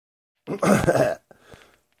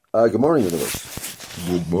Good morning, universe.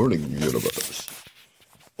 Good morning, universe.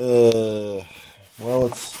 Well,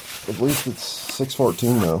 at least it's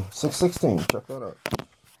 6:14 now. 6:16. Check that out.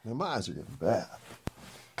 Man, my eyes are getting bad.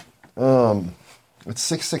 It's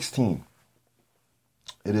 6:16.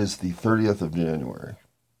 It is the 30th of January.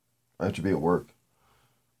 I have to be at work.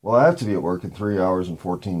 Well, I have to be at work in 3 hours and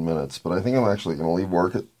 14 minutes, but I think I'm actually going to leave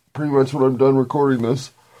work at pretty much when I'm done recording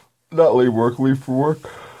this. Not leave work, leave for work.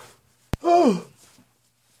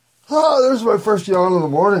 Oh, there's my first yawn in the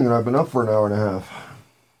morning, and I've been up for an hour and a half.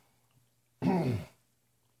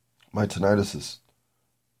 My tinnitus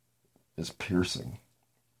is piercing.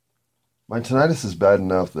 My tinnitus is bad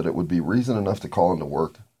enough that it would be reason enough to call into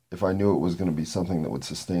work if I knew it was going to be something that would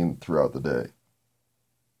sustain throughout the day.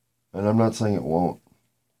 And I'm not saying it won't.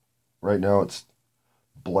 Right now it's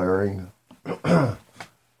blaring.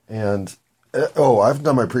 And, I've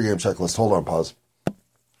done my pregame checklist. Hold on, pause.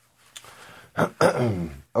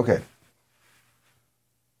 Okay.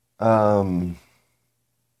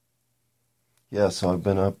 Yeah, so I've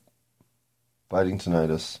been up fighting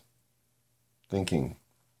tinnitus, thinking,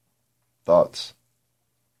 thoughts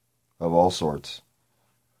of all sorts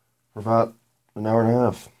for about an hour and a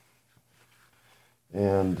half.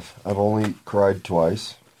 And I've only cried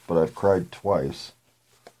twice, but I've cried twice.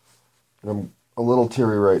 And I'm a little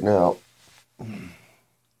teary right now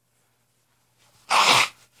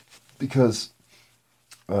because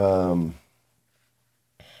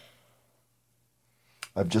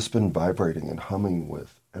I've just been vibrating and humming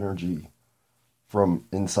with energy from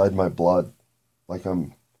inside my blood, like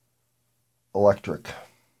I'm electric.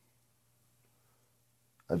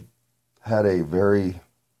 I've had a very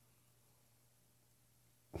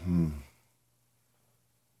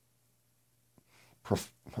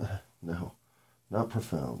no, not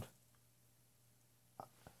profound.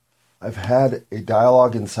 I've had a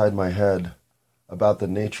dialogue inside my head about the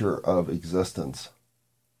nature of existence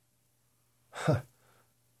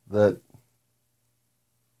that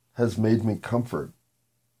has made me comforted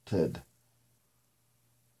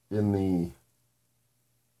in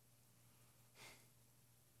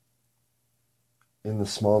the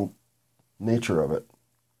small nature of it.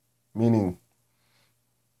 Meaning,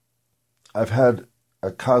 I've had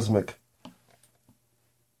a cosmic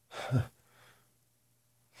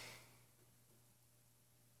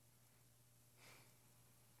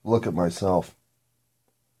look at myself,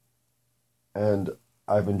 and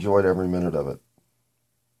I've enjoyed every minute of it.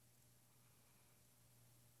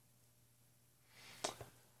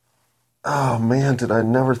 Oh man, did I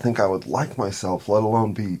never think I would like myself, let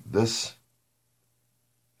alone be this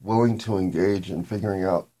willing to engage in figuring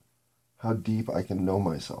out how deep I can know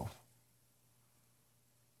myself.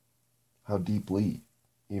 How deeply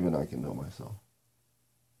even I can know myself.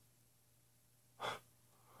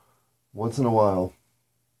 Once in a while,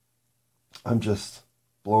 I'm just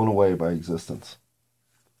blown away by existence.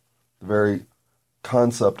 The very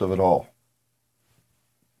concept of it all.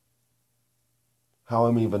 How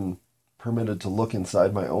I'm even permitted to look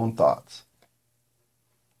inside my own thoughts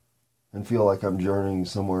and feel like I'm journeying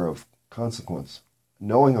somewhere of consequence,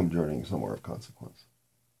 knowing I'm journeying somewhere of consequence.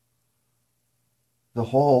 The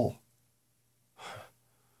whole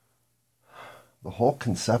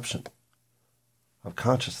conception of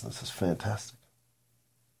consciousness is fantastic.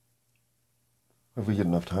 If we get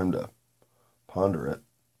enough time to ponder it.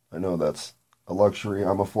 I know that's a luxury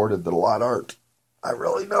I'm afforded that a lot aren't. I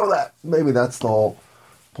really know that. Maybe that's the whole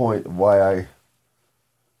point of why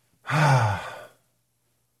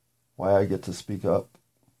I get to speak up.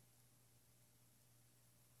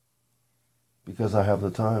 Because I have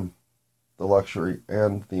the time, the luxury,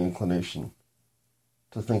 and the inclination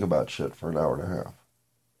to think about shit for an hour and a half.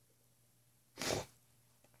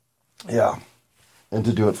 Yeah. And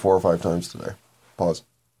to do it 4 or 5 times today. Pause.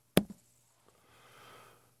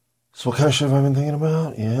 So what kind of shit have I been thinking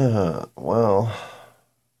about? Yeah, well,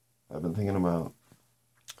 I've been thinking about...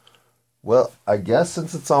 Well, I guess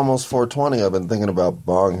since it's almost 4:20, I've been thinking about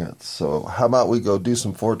bong hits. So how about we go do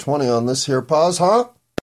some 420 on this here pause, huh?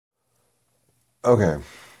 Okay,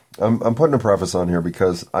 I'm putting a preface on here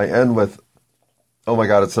because I end with, oh my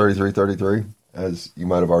god, it's 33:33, as you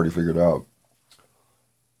might have already figured out.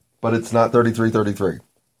 But it's not 33:33.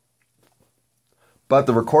 But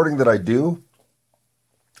the recording that I do,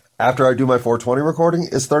 after I do my 420 recording,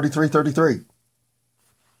 is 33:33.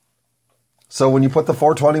 So when you put the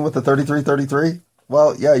 420 with the 33:33,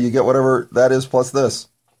 well, yeah, you get whatever that is plus this.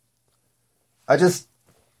 I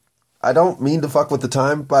don't mean to fuck with the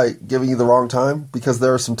time by giving you the wrong time, because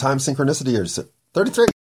there are some time synchronicity here. 33.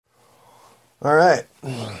 All right.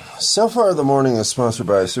 So far, the morning is sponsored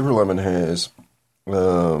by Super Lemon Haze.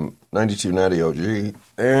 92 Natty OG,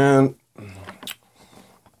 and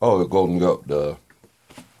the Golden Goat, duh.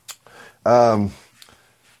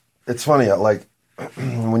 It's funny, like,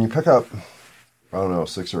 when you pick up, I don't know,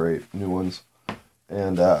 6 or 8 new ones,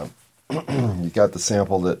 and you got the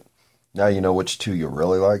sample that now you know which 2 you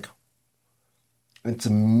really like, it's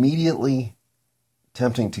immediately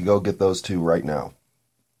tempting to go get those 2 right now.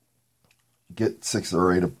 Get 6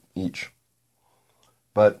 or 8 of each.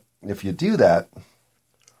 But if you do that,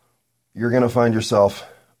 you're going to find yourself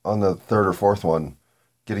on the 3rd or 4th one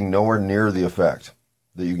getting nowhere near the effect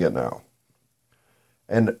that you get now.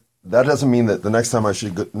 And that doesn't mean that the next time I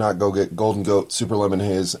should not go get Golden Goat, Super Lemon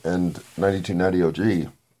Haze, and 92 Natty OG.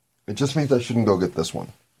 It just means I shouldn't go get this one.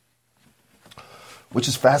 Which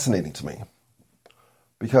is fascinating to me.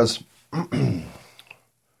 Because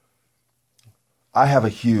I have a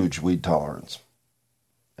huge weed tolerance.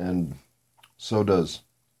 And so does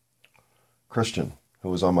Christian, who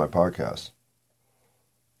was on my podcast.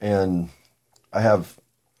 And I have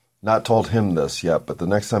not told him this yet, but the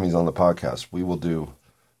next time he's on the podcast, we will do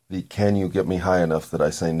the "Can you get me high enough that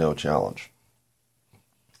I say no" challenge.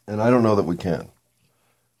 And I don't know that we can.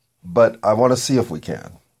 But I want to see if we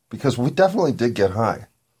can. Because we definitely did get high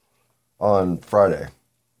on Friday.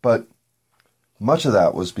 But much of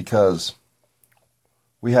that was because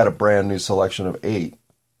we had a brand new selection of 8,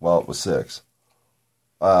 well, it was 6,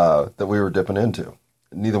 that we were dipping into.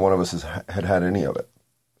 Neither one of us had any of it.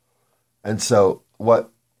 And so what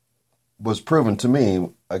was proven to me,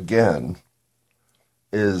 again,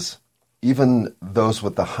 is even those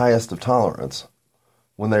with the highest of tolerance,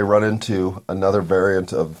 when they run into another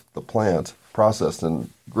variant of the plant, processed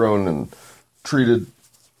and grown and treated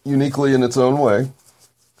uniquely in its own way,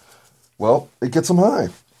 well, it gets them high.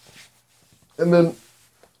 And then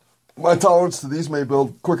my tolerance to these may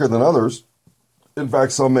build quicker than others. In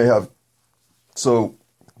fact, some may have so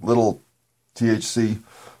little THC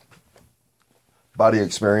body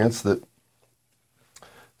experience that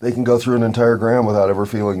they can go through an entire gram without ever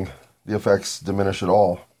feeling the effects diminish at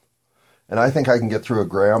all. And I think I can get through a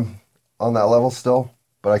gram on that level still,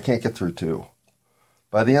 but I can't get through 2.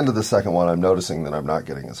 By the end of the second one, I'm noticing that I'm not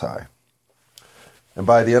getting as high. And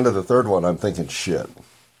by the end of the third one, I'm thinking, shit,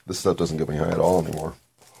 this stuff doesn't get me high at all anymore.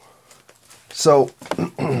 So,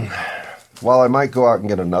 while I might go out and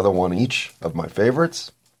get another one each of my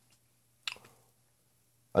favorites,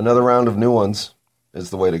 another round of new ones is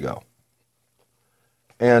the way to go.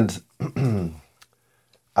 And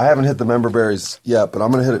I haven't hit the member berries yet, but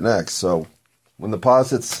I'm going to hit it next. So when the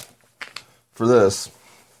pause hits for this,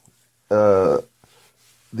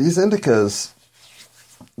 these indicas,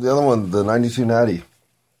 the other one, the 92 Natty,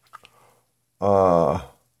 man,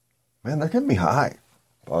 they're getting me high.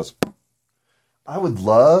 Pause. I would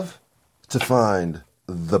love to find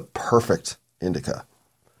the perfect indica,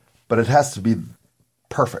 but it has to be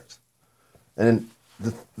perfect. And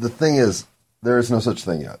the thing is, there is no such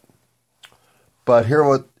thing yet. But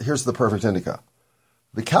here's the perfect indica.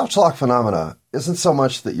 The couch lock phenomena isn't so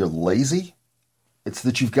much that you're lazy, it's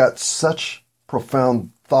that you've got such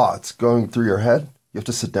profound thoughts going through your head, you have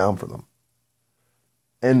to sit down for them.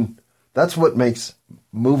 And that's what makes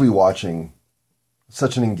movie watching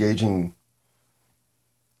such an engaging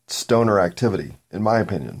stoner activity, in my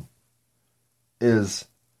opinion, is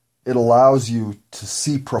it allows you to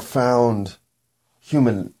see profound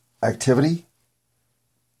human activity,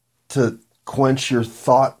 to quench your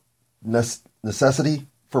thought necessity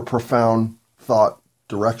for profound thought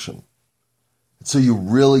direction. So you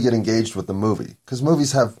really get engaged with the movie. Because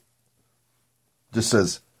movies have, just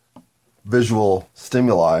as visual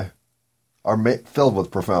stimuli, are filled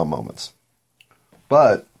with profound moments.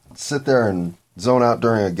 But sit there and zone out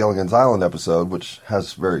during a Gilligan's Island episode, which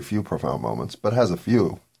has very few profound moments, but has a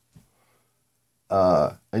few.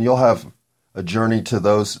 And you'll have a journey to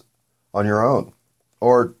those on your own.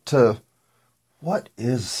 Or to, what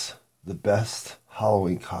is the best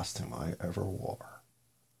Halloween costume I ever wore?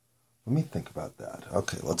 Let me think about that.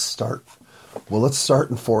 Okay, let's start. Well, let's start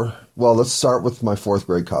with my 4th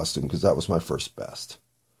grade costume, because that was my first best.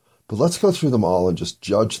 But let's go through them all and just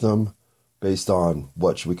judge them based on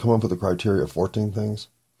what? Should we come up with a criteria of 14 things?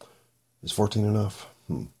 Is 14 enough?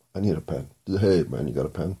 I need a pen. Hey, man, you got a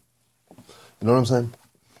pen? You know what I'm saying?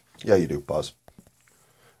 Yeah, you do. Pause.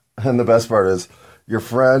 And the best part is, your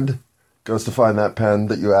friend goes to find that pen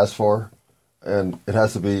that you asked for, and it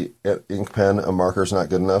has to be an ink pen. A marker's not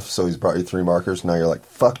good enough, so he's brought you 3 markers. Now you're like,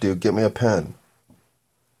 fuck, dude, get me a pen.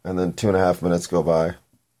 And then 2.5 minutes go by.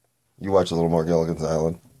 You watch a little more Gilligan's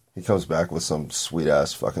Island. He comes back with some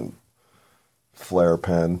sweet-ass fucking flare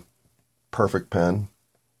pen. Perfect pen.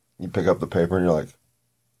 You pick up the paper, and you're like,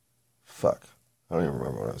 fuck, I don't even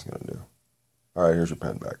remember what I was going to do. All right, here's your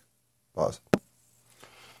pen back. Pause.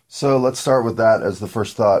 So let's start with that as the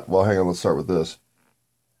first thought. Well, hang on, let's start with this.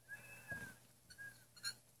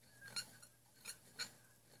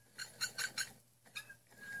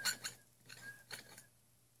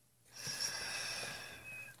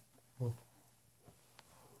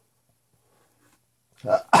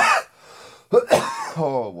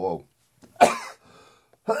 Oh, whoa.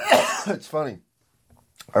 It's funny.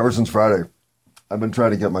 Ever since Friday, I've been trying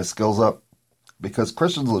to get my skills up because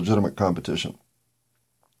Christian's legitimate competition.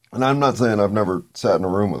 And I'm not saying I've never sat in a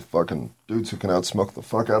room with fucking dudes who can outsmoke the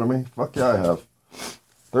fuck out of me. Fuck yeah, I have.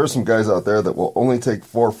 There are some guys out there that will only take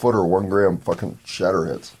 4 foot or 1 gram fucking shatter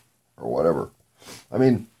hits or whatever. I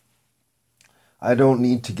mean, I don't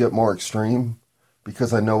need to get more extreme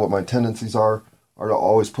because I know what my tendencies are to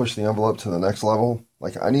always push the envelope to the next level.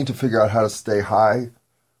 Like, I need to figure out how to stay high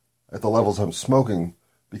at the levels I'm smoking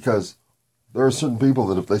because there are certain people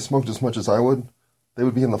that if they smoked as much as I would, they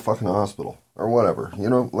would be in the fucking hospital or whatever.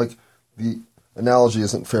 You know, like, the analogy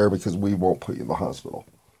isn't fair because we won't put you in the hospital.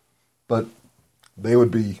 But they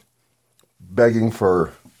would be begging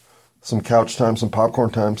for some couch time, some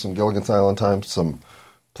popcorn time, some Gilligan's Island time, some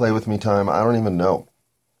play with me time. I don't even know.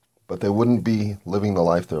 But they wouldn't be living the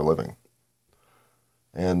life they're living.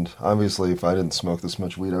 And obviously, if I didn't smoke this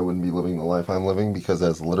much weed, I wouldn't be living the life I'm living because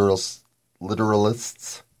as literalists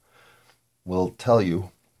will tell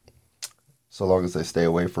you, so long as they stay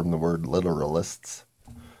away from the word literalists,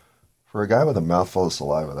 for a guy with a mouthful of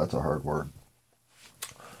saliva, that's a hard word.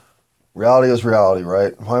 Reality is reality,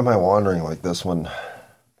 right? Why am I wandering like this when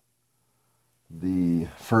the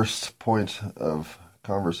first point of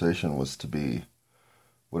conversation was to be,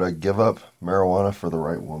 would I give up marijuana for the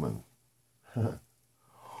right woman?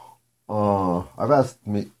 I've asked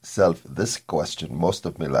myself this question most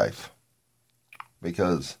of my life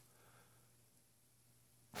because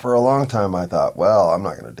for a long time I thought, well, I'm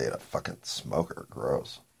not going to date a fucking smoker.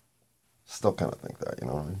 Gross. Still kind of think that, you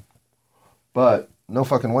know what I mean? But no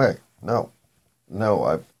fucking way. No,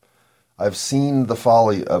 I've seen the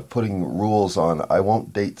folly of putting rules on. I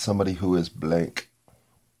won't date somebody who is blank.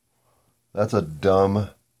 That's a dumb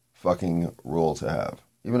fucking rule to have.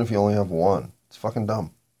 Even if you only have one. It's fucking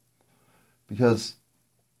dumb. Because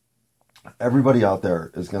everybody out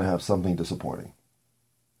there is going to have something disappointing.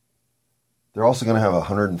 They're also going to have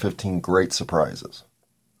 115 great surprises.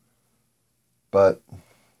 But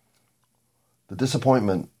the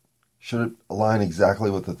disappointment, should it align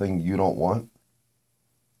exactly with the thing you don't want,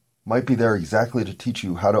 might be there exactly to teach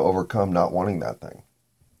you how to overcome not wanting that thing.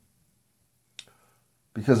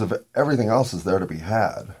 Because if everything else is there to be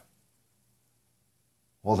had,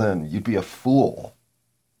 well then you'd be a fool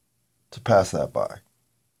to pass that by.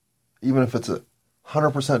 Even if it's a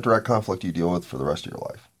 100% direct conflict you deal with for the rest of your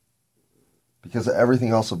life. Because everything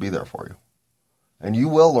else will be there for you. And you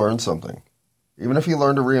will learn something. Even if you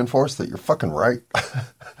learn to reinforce that you're fucking right.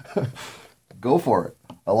 Go for it.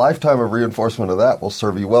 A lifetime of reinforcement of that will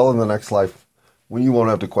serve you well in the next life when you won't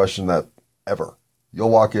have to question that ever. You'll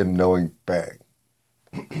walk in knowing, bang.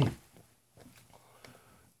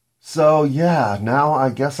 So, yeah, now I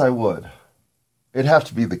guess I would. It'd have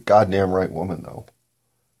to be the goddamn right woman, though.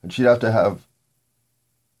 And she'd have to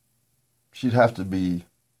be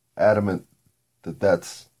adamant that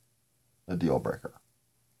that's a deal breaker.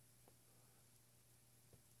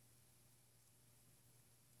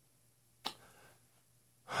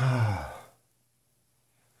 I'm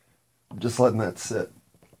just letting that sit.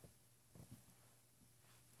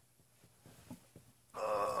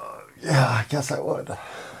 Yeah, I guess I would.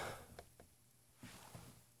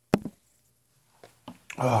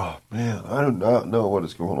 Oh, man, I do not know what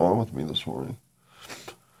is going on with me this morning.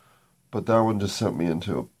 But that one just sent me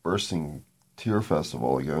into a bursting tear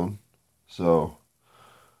festival again. So,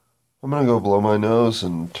 I'm going to go blow my nose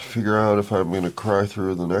and figure out if I'm going to cry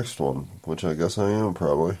through the next one, which I guess I am,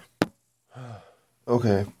 probably.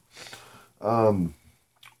 Okay. The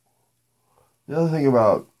other thing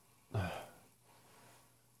about...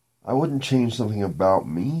 I wouldn't change something about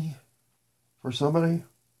me for somebody.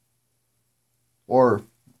 Or,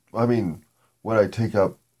 I mean, would I take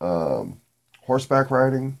up horseback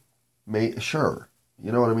riding? Sure.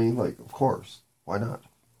 You know what I mean? Like, of course. Why not?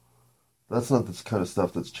 That's not this kind of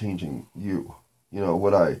stuff that's changing you. You know,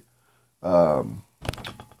 would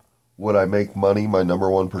I make money my number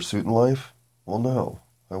one pursuit in life? Well, no,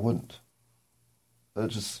 I wouldn't.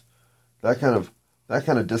 That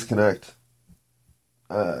kind of disconnect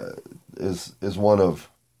is one of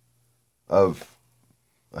I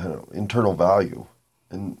don't know, internal value.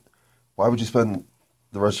 And why would you spend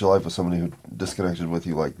the rest of your life with somebody who disconnected with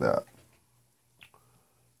you like that?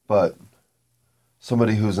 But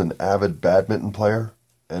somebody who's an avid badminton player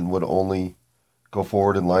and would only go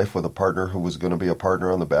forward in life with a partner who was going to be a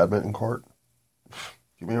partner on the badminton court?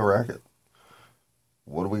 Give me a racket.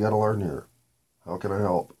 What do we got to learn here? How can I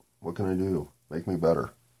help? What can I do? Make me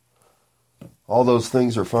better. All those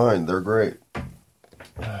things are fine. They're great.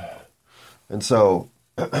 And so,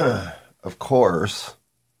 of course,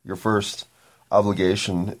 your first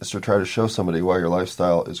obligation is to try to show somebody why your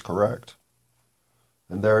lifestyle is correct.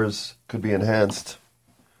 And theirs could be enhanced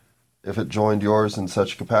if it joined yours in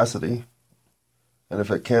such capacity. And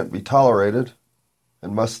if it can't be tolerated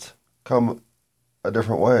and must come a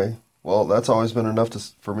different way, well, that's always been enough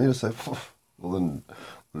for me to say, well, then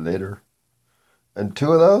later. And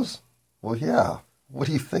two of those? Well, yeah. What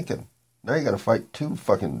are you thinking? Now you got to fight two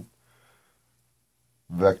fucking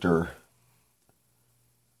vector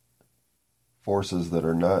forces that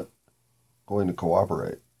are not going to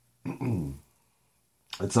cooperate.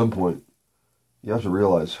 At some point, you have to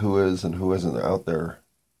realize who is and who isn't out there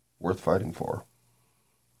worth fighting for.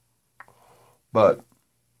 But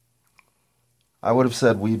I would have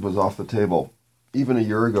said weed was off the table even a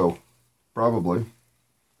year ago, probably.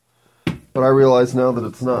 But I realize now that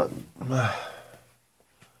it's not.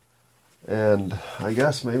 And I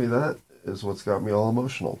guess maybe that is what's got me all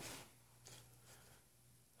emotional.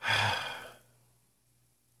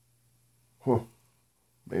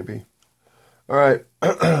 Maybe. All right.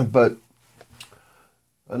 But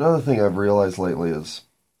another thing I've realized lately is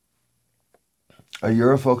a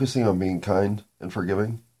year of focusing on being kind and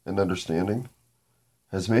forgiving and understanding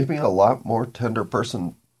has made me a lot more tender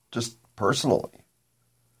person, just personally.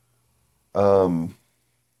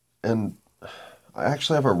 And I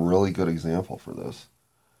actually have a really good example for this.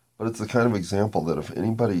 But it's the kind of example that if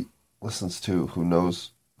anybody listens to who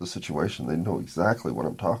knows the situation, they know exactly what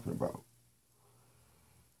I'm talking about.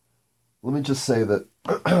 Let me just say that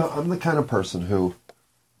I'm the kind of person who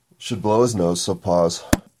should blow his nose, so pause.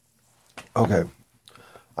 Okay.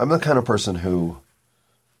 I'm the kind of person who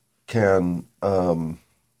can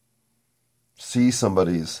see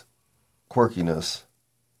somebody's quirkiness,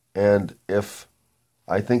 and if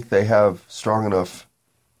I think they have strong enough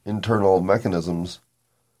internal mechanisms,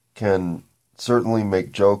 can certainly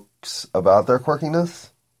make jokes about their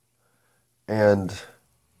quirkiness. And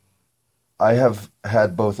I have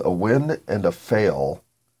had both a win and a fail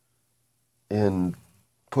in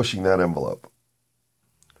pushing that envelope.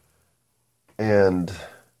 And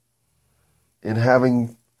in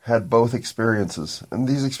having had both experiences, and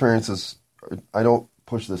these experiences, I don't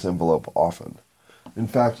push this envelope often. In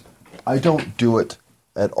fact, I don't do it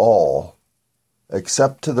at all,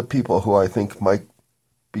 except to the people who I think might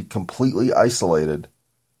be completely isolated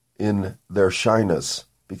in their shyness,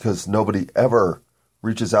 because nobody ever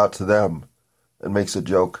reaches out to them and makes a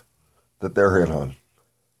joke that they're hit on.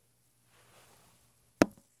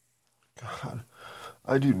 God,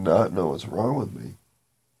 I do not know what's wrong with me.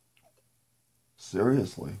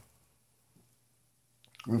 Seriously.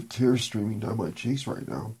 I have tears streaming down my cheeks right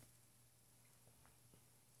now.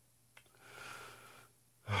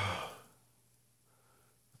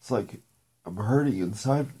 It's like I'm hurting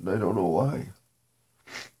inside and I don't know why.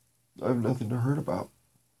 I have nothing to hurt about.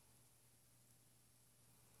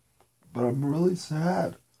 But I'm really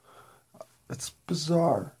sad. It's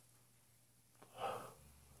bizarre.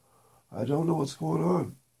 I don't know what's going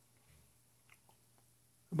on.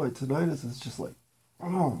 My tinnitus is just like,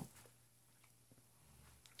 oh.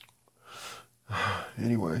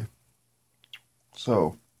 Anyway,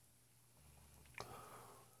 so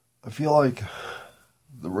I feel like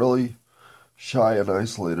the really shy and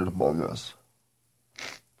isolated among us.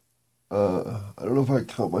 I don't know if I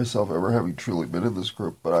count myself ever having truly been in this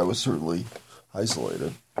group, but I was certainly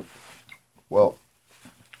isolated. Well,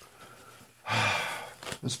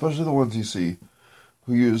 especially the ones you see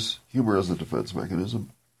who use humor as a defense mechanism.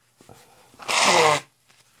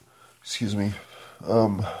 Excuse me.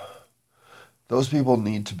 Those people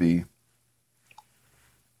need to be,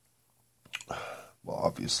 well,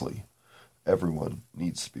 obviously, everyone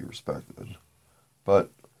needs to be respected.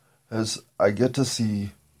 But as I get to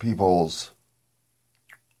see people's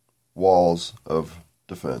walls of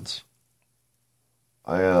defense,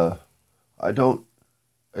 I don't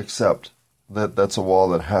accept that that's a wall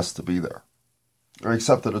that has to be there. I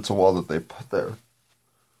accept that it's a wall that they put there.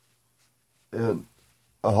 And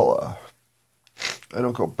I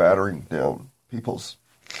don't go battering down people's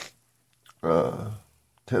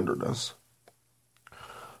tenderness.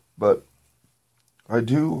 But I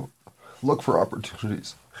do look for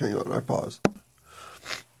opportunities. Hang on, I pause.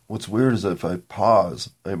 What's weird is that if I pause,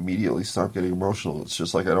 I immediately stop getting emotional. It's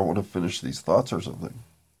just like I don't want to finish these thoughts or something.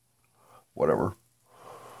 Whatever.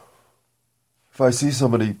 if I see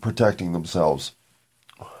somebody protecting themselves,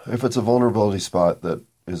 if it's a vulnerability spot that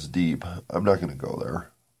is deep, I'm not going to go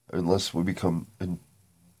there unless we become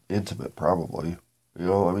intimate, probably. You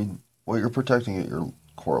know, I mean, well, you're protecting at your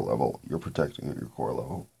core level. You're protecting at your core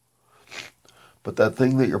level. But that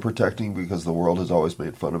thing that you're protecting because the world has always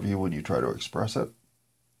made fun of you when you try to express it,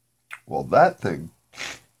 well, that thing,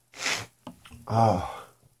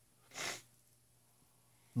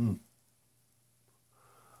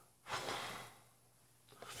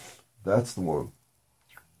 that's the one.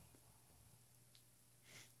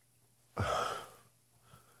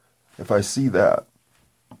 If I see that,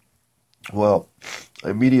 well, I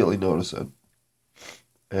immediately notice it.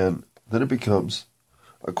 And then it becomes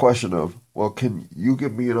a question of, well, can you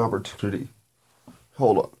give me an opportunity?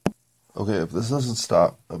 Hold on. Okay, if this doesn't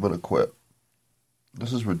stop, I'm going to quit.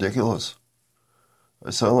 This is ridiculous. I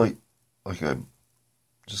sound like I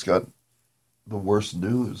just got the worst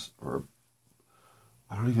news, or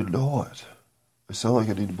I don't even know it. I sound like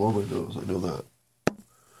I need to blow my nose. I know that.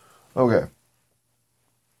 Okay.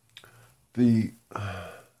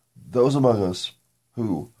 Those among us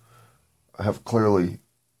who have clearly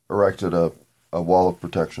erected a wall of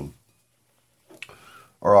protection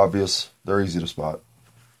are obvious. They're easy to spot.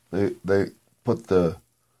 They put the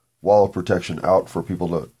wall of protection out for people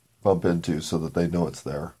to bump into so that they know it's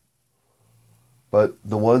there. But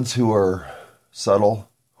the ones who are subtle,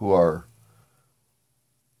 who are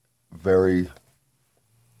very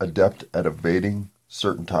adept at evading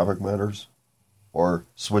certain topic matters or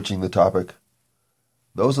switching the topic,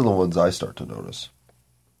 those are the ones I start to notice.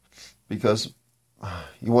 Because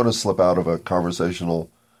you want to slip out of a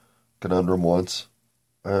conversational conundrum once,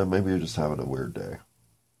 maybe you're just having a weird day.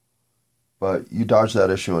 But you dodge that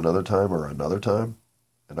issue another time,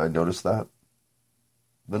 and I notice that,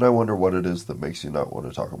 then I wonder what it is that makes you not want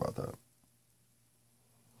to talk about that.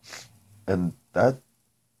 And that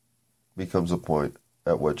becomes a point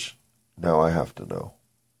at which now I have to know.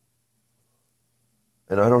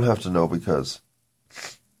 And I don't have to know because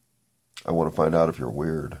I want to find out if you're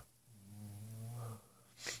weird.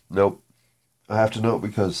 Nope. I have to know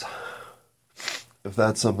because if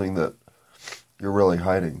that's something that you're really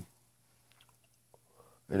hiding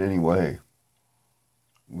in any way,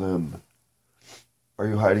 then are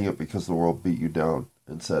you hiding it because the world beat you down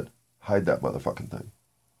and said, hide that motherfucking thing?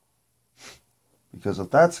 Because if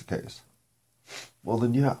that's the case, well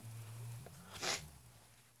then yeah.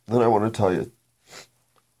 Then I want to tell you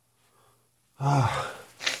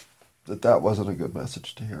that wasn't a good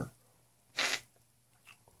message to hear.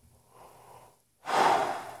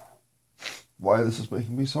 Why this is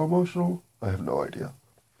making me so emotional, I have no idea.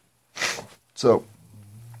 So,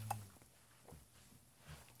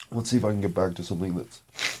 let's see if I can get back to something that's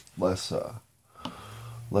less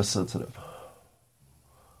sensitive.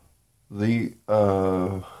 The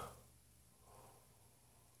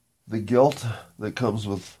guilt that comes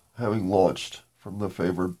with having launched from the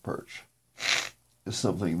favored perch is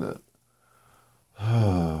something that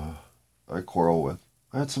I quarrel with.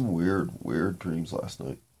 I had some weird dreams last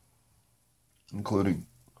night, including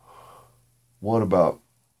one about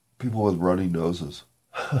people with runny noses.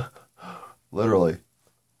 Literally,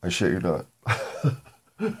 I shit you not.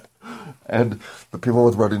 And the people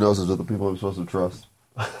with runny noses are the people I'm supposed to trust.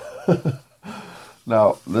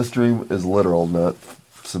 Now, this dream is literal, not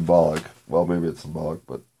symbolic. Well, maybe it's symbolic,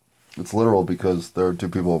 but it's literal because there are two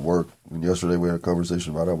people at work, and yesterday we had a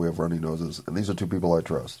conversation about how we have runny noses, and these are two people I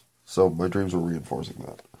trust. So my dreams are reinforcing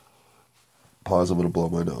that. Pause, I'm going to blow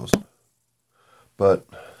my nose. But,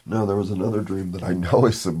 no, there was another dream that I know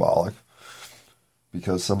is symbolic,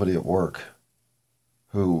 because somebody at work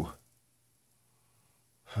who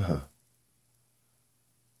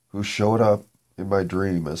showed up in my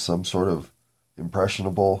dream as some sort of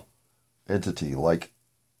impressionable entity, like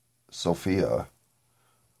Sophia,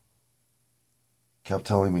 kept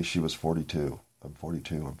telling me she was 42. I'm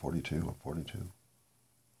 42, I'm 42, I'm 42.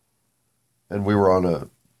 And we were on a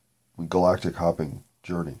galactic hopping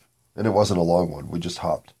journey. And it wasn't a long one. We just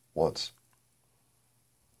hopped once.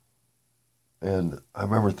 And I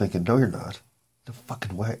remember thinking, no, you're not. No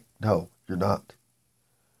fucking way. No, you're not.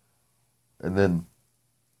 And then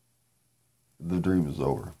the dream is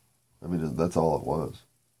over. I mean, that's all it was.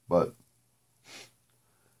 But,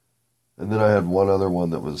 and then I had one other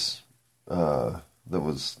one that was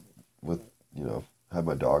with, had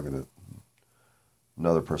my dog in it.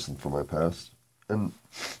 Another person from my past. And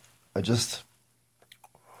I've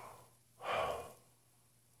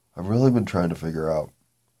really been trying to figure out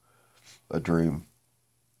a dream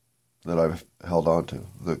that I've held on to,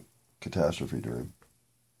 the catastrophe dream,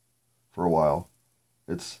 for a while.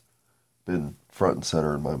 It's been front and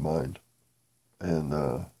center in my mind. And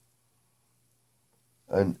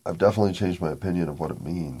I've definitely changed my opinion of what it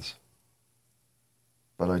means.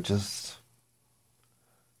 But I just,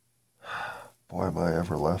 boy, am I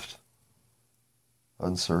ever left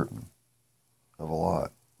uncertain of a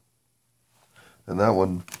lot. And that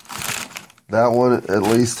one at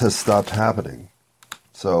least has stopped happening.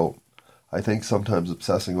 So I think sometimes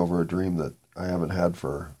obsessing over a dream that I haven't had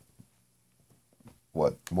for,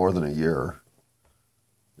 more than a year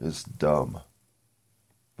is dumb.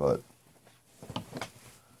 But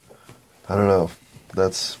I don't know.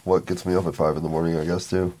 That's what gets me up at 5 a.m, I guess,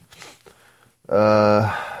 too.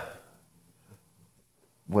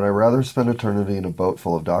 Would I rather spend eternity in a boat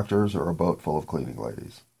full of doctors or a boat full of cleaning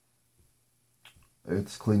ladies?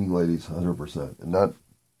 It's cleaning ladies 100%. And not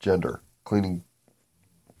gender. Cleaning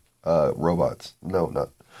robots. No,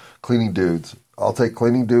 not cleaning dudes. I'll take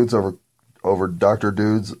cleaning dudes over doctor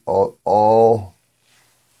dudes all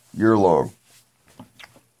year long.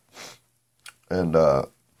 And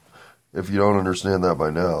if you don't understand that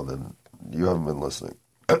by now, then you haven't been listening.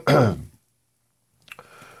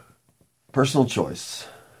 Personal choice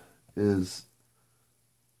is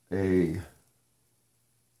a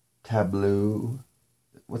tableau.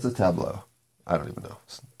 What's a tableau? I don't even know.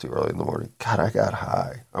 It's too early in the morning. God, I got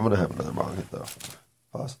high. I'm going to have another bong hit, though.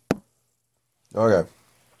 Pause. Okay.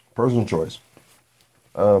 Personal choice.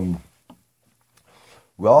 We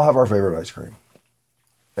all have our favorite ice cream.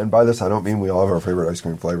 And by this, I don't mean we all have our favorite ice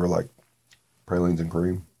cream flavor like pralines and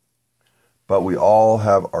cream. But we all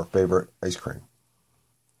have our favorite ice cream.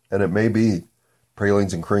 And it may be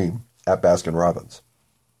pralines and cream at Baskin-Robbins.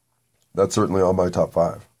 That's certainly on my top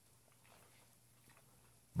 5.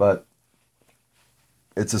 But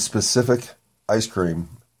it's a specific ice cream,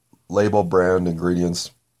 label, brand,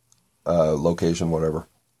 ingredients, location, whatever.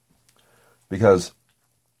 Because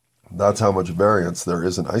that's how much variance there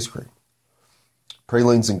is in ice cream.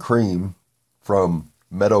 Pralines and cream from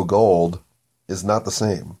Meadow Gold is not the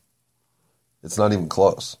same. It's not even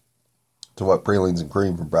close to what pralines and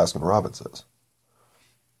cream from Baskin-Robbins is.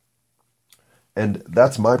 And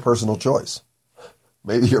that's my personal choice.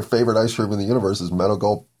 Maybe your favorite ice cream in the universe is Meadow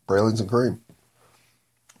Gold pralines and cream.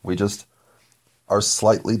 We just are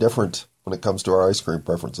slightly different when it comes to our ice cream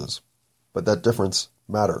preferences. But that difference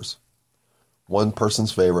matters. One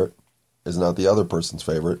person's favorite is not the other person's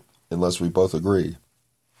favorite unless we both agree.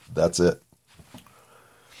 That's it.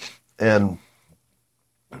 And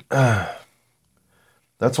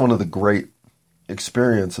that's one of the great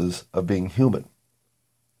experiences of being human,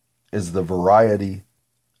 is the variety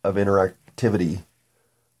of interactivity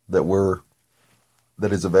that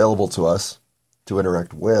is available to us to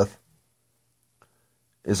interact with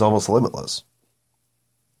is almost limitless.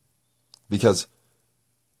 Because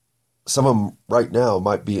someone right now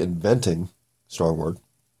might be inventing, strong word,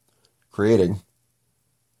 creating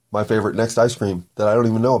my favorite next ice cream that I don't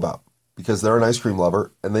even know about. Because they're an ice cream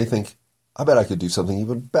lover and they think, I bet I could do something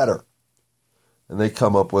even better. And they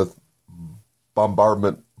come up with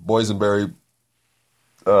bombardment boysenberry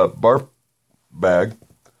barf bag.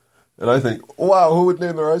 And I think, wow, who would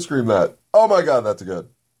name their ice cream that? Oh my God, that's good.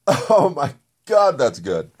 Oh my God, that's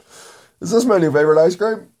good. Is this my new favorite ice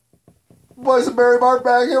cream? Boysenberry barf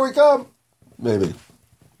bag, here we come. Maybe.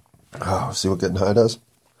 Oh, see what getting high does?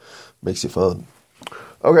 Makes you fun.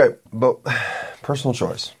 Okay, but personal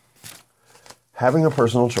choice. Having a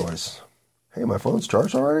personal choice. Hey, my phone's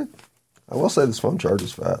charged already? I will say this phone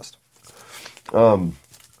charges fast. And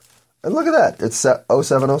look at that. It's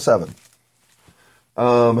 0707.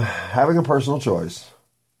 Having a personal choice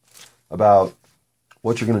about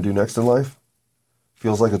what you're going to do next in life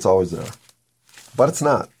feels like it's always there. But it's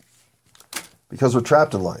not. Because we're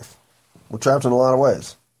trapped in life. We're trapped in a lot of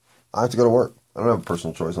ways. I have to go to work. I don't have a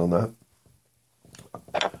personal choice on that.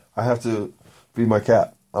 I have to feed my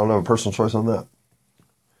cat. I don't have a personal choice on that.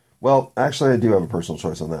 Well, actually, I do have a personal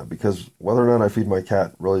choice on that, because whether or not I feed my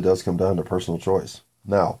cat really does come down to personal choice.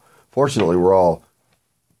 Now, fortunately, we're all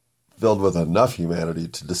filled with enough humanity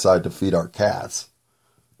to decide to feed our cats.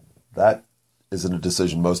 That isn't a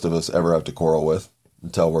decision most of us ever have to quarrel with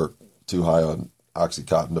until we're too high on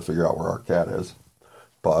Oxycontin to figure out where our cat is.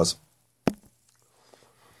 Pause.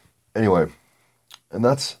 Anyway, and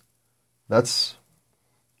that's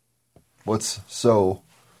what's so...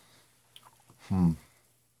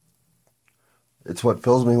 It's what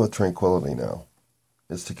fills me with tranquility now,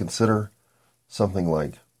 is to consider something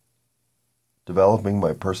like developing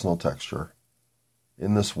my personal texture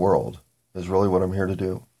in this world is really what I'm here to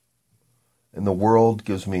do. And the world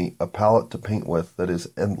gives me a palette to paint with that is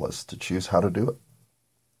endless to choose how to do it.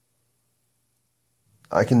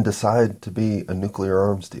 I can decide to be a nuclear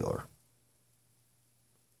arms dealer.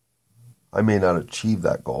 I may not achieve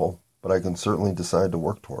that goal, but I can certainly decide to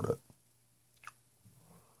work toward it.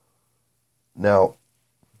 Now,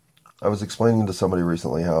 I was explaining to somebody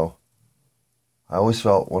recently how I always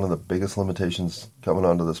felt one of the biggest limitations coming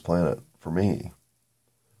onto this planet for me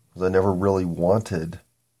was I never really wanted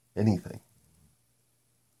anything.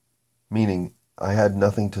 Meaning, I had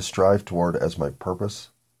nothing to strive toward as my purpose.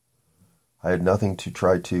 I had nothing to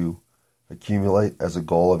try to accumulate as a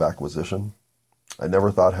goal of acquisition. I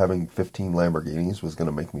never thought having 15 Lamborghinis was going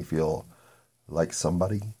to make me feel like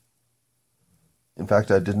somebody. In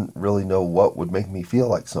fact, I didn't really know what would make me feel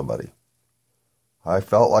like somebody. I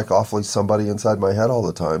felt like awfully somebody inside my head all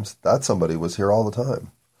the times. That somebody was here all the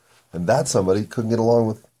time. And that somebody couldn't get along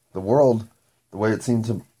with the world the way it seemed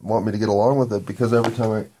to want me to get along with it, because every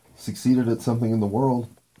time I succeeded at something in the world,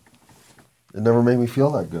 it never made me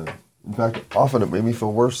feel that good. In fact, often it made me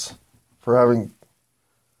feel worse for having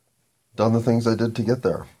done the things I did to get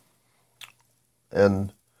there.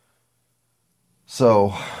 And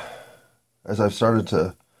so, as I've started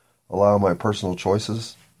to allow my personal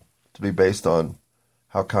choices to be based on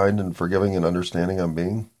how kind and forgiving and understanding I'm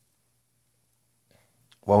being,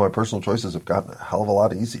 well, my personal choices have gotten a hell of a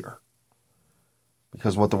lot easier.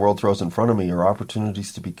 Because what the world throws in front of me are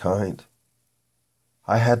opportunities to be kind.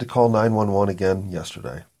 I had to call 911 again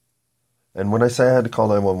yesterday. And when I say I had to call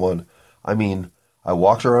 911, I mean I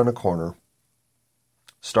walked around a corner,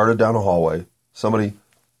 started down a hallway, somebody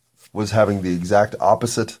was having the exact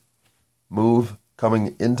opposite move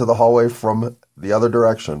coming into the hallway from the other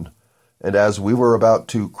direction, and as we were about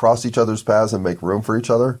to cross each other's paths and make room for each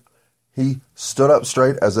other, he stood up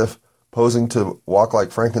straight as if posing to walk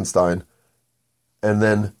like Frankenstein, and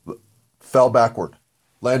then fell backward,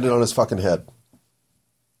 landed on his fucking head.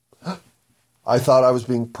 I thought I was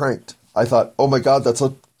being pranked. I thought, oh my God, that's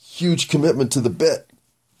a huge commitment to the bit.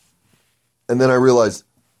 And then I realized,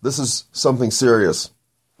 this is something serious.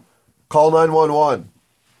 Call 911.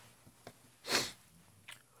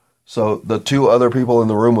 So the two other people in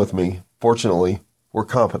the room with me, fortunately, were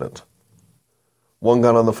competent. One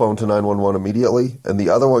got on the phone to 911 immediately, and the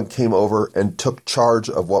other one came over and took charge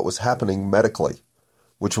of what was happening medically,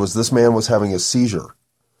 which was this man was having a seizure.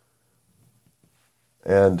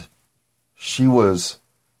 And she was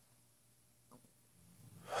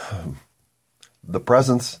the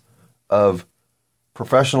presence of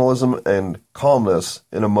professionalism and calmness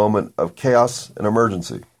in a moment of chaos and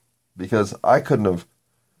emergency, because I couldn't have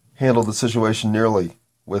handled the situation nearly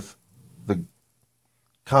with the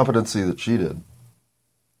competency that she did.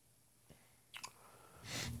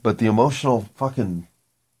 But the emotional fucking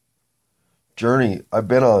journey I've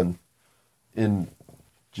been on in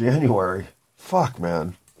January, fuck,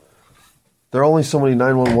 man. There are only so many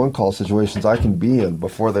 911 call situations I can be in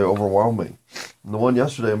before they overwhelm me. And the one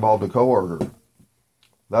yesterday involved a coworker.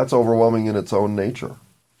 That's overwhelming in its own nature.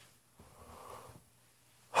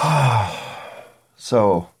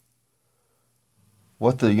 So,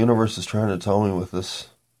 what the universe is trying to tell me with this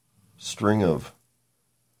string of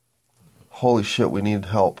holy shit, we need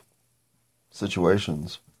help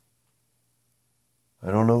situations, I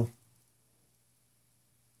don't know.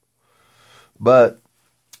 But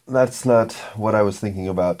that's not what I was thinking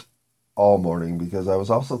about all morning, because I was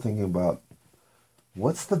also thinking about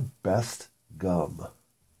what's the best gum.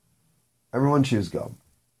 Everyone chews gum.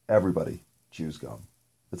 Everybody chews gum.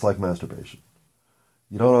 It's like masturbation.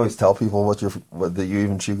 You don't always tell people that you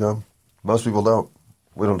even chew gum. Most people don't.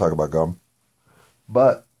 We don't talk about gum.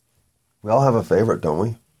 But we all have a favorite, don't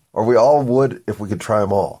we? Or we all would if we could try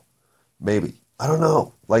them all. Maybe. I don't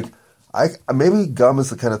know. Like, maybe gum is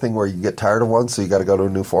the kind of thing where you get tired of one, so you got to go to a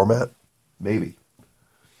new format. Maybe.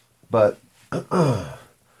 But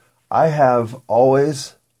I have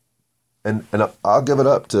always, and I'll give it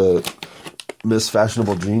up to Miss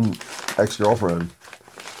Fashionable Jean ex-girlfriend,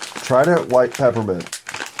 Trident White Peppermint,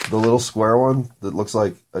 the little square one that looks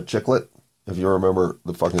like a chiclet, if you remember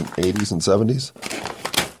the fucking 80s and 70s.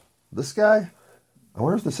 This guy, I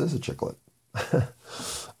wonder if this is a chiclet.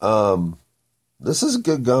 This is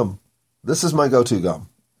good gum. This is my go-to gum.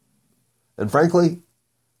 And frankly,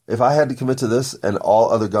 if I had to commit to this and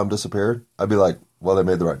all other gum disappeared, I'd be like, well, they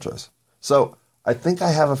made the right choice. So I think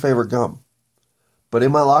I have a favorite gum. But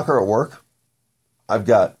in my locker at work, I've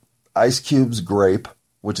got Ice Cube's grape,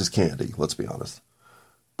 which is candy, let's be honest.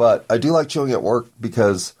 But I do like chewing at work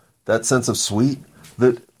because that sense of sweet,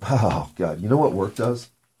 that, oh God, you know what work does?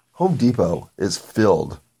 Home Depot is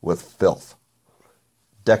filled with filth.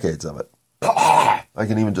 Decades of it. I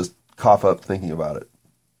can even just cough up thinking about it.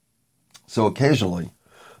 So occasionally,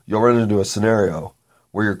 you'll run into a scenario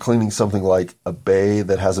where you're cleaning something like a bay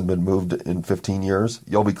that hasn't been moved in 15 years.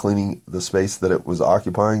 You'll be cleaning the space that it was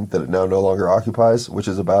occupying, that it now no longer occupies, which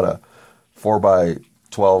is about a 4 by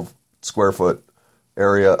 12 square foot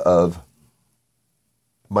area of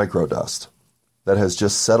micro dust that has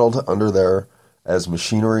just settled under there as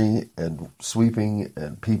machinery and sweeping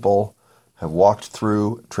and people have walked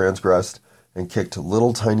through, transgressed, and kicked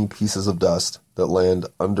little tiny pieces of dust that land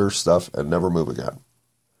under stuff and never move again.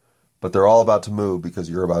 But they're all about to move because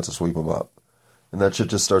you're about to sweep them up. And that shit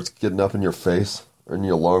just starts getting up in your face or in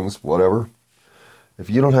your lungs, whatever. If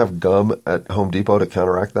you don't have gum at Home Depot to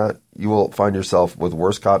counteract that, you will find yourself with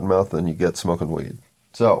worse cotton mouth than you get smoking weed.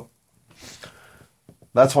 So,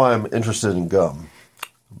 that's why I'm interested in gum,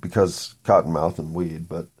 because cotton mouth and weed.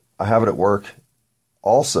 But I have it at work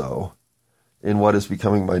also in what is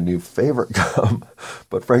becoming my new favorite gum,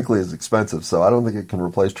 but frankly is expensive. So I don't think it can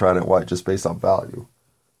replace Trident White just based on value.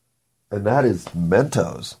 And that is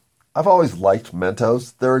Mentos. I've always liked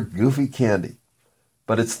Mentos. They're a goofy candy,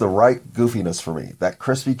 but it's the right goofiness for me. That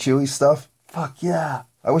crispy, chewy stuff, fuck yeah.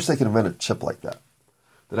 I wish they could invent a chip like that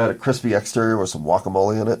had a crispy exterior with some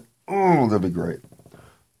guacamole in it. That'd be great.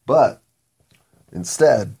 But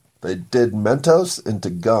instead, they did Mentos into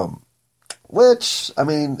gum, which, I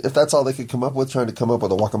mean, if that's all they could come up with, trying to come up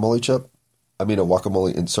with a guacamole chip, a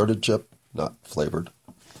guacamole inserted chip, not flavored,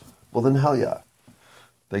 well then hell yeah.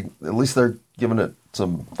 At least they're giving it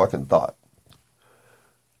some fucking thought.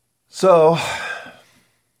 So,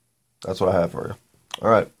 that's what I have for you. All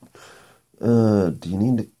right. Do you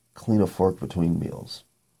need to clean a fork between meals?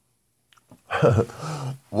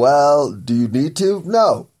 Well, do you need to?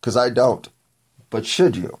 No, because I don't. But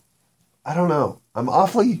should you? I don't know. I'm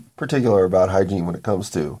awfully particular about hygiene when it comes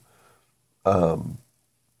to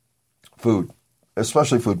food,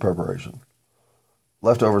 especially food preparation.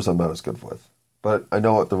 Leftovers I'm not as good with. But I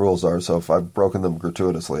know what the rules are, so if I've broken them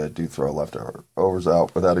gratuitously, I do throw leftovers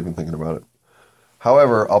out without even thinking about it.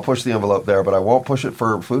 However, I'll push the envelope there, but I won't push it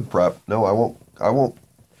for food prep. No, I won't. I won't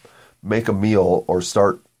make a meal or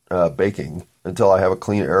start baking until I have a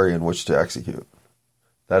clean area in which to execute.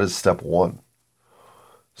 That is step one.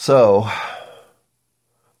 So,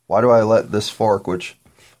 why do I let this fork, which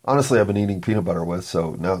honestly I've been eating peanut butter with,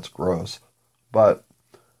 so now it's gross. But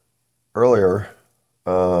earlier,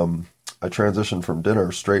 I transitioned from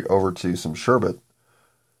dinner straight over to some sherbet,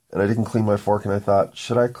 and I didn't clean my fork, and I thought,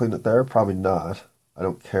 should I clean it there? Probably not. I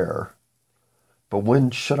don't care. But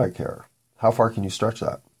when should I care? How far can you stretch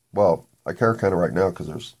that? Well, I care kind of right now because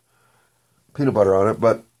there's peanut butter on it,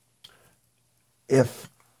 but if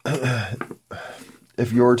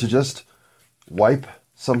you were to just wipe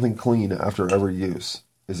something clean after every use,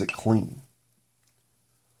 is it clean?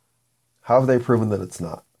 How have they proven that it's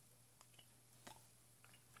not?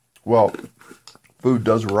 Well, food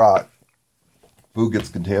does rot. Food gets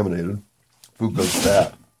contaminated. Food goes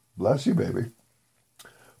bad. Bless you, baby.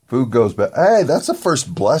 Food goes bad. Hey, that's the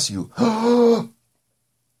first bless you.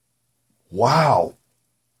 Wow.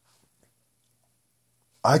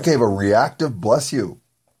 I gave a reactive bless you.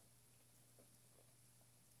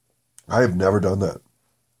 I have never done that.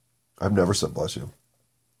 I've never said bless you.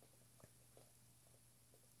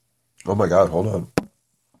 Oh my God, hold on.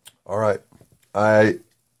 All right.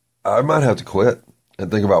 I might have to quit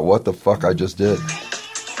and think about what the fuck I just did.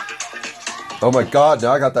 Oh my God,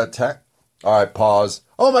 now I got that tech. All right, pause.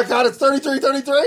 Oh my God, it's 33:33.